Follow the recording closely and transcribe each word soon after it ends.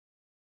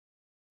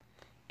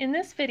In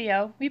this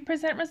video, we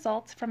present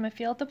results from a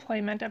field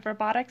deployment of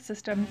robotic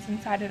systems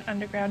inside an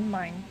underground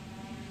mine.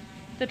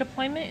 The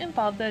deployment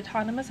involved the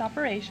autonomous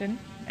operation,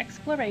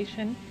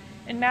 exploration,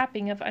 and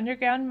mapping of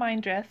underground mine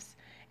drifts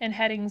and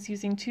headings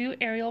using 2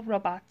 aerial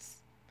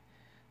robots.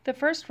 The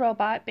first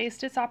robot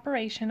based its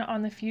operation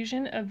on the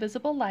fusion of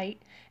visible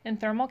light and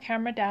thermal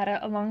camera data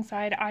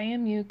alongside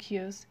IMU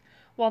cues,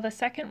 while the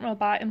second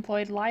robot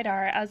employed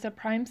LIDAR as a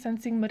prime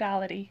sensing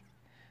modality.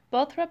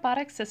 Both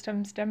robotic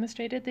systems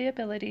demonstrated the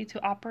ability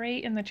to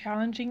operate in the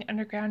challenging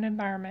underground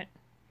environment.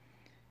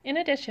 In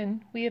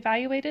addition, we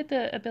evaluated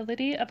the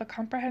ability of a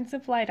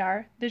comprehensive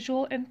LIDAR,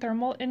 visual and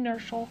thermal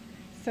inertial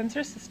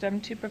sensor system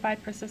to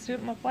provide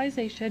persistent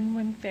localization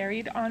when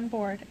ferried on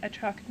board a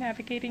truck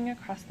navigating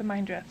across the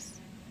mine drifts.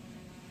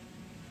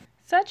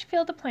 Such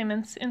field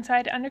deployments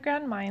inside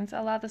underground mines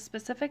allow the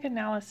specific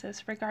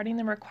analysis regarding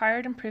the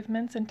required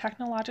improvements and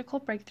technological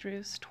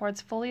breakthroughs towards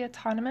fully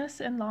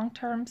autonomous and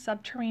long-term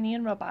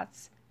subterranean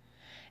robots.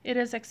 It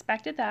is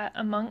expected that,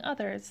 among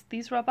others,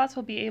 these robots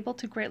will be able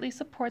to greatly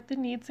support the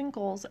needs and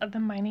goals of the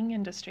mining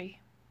industry.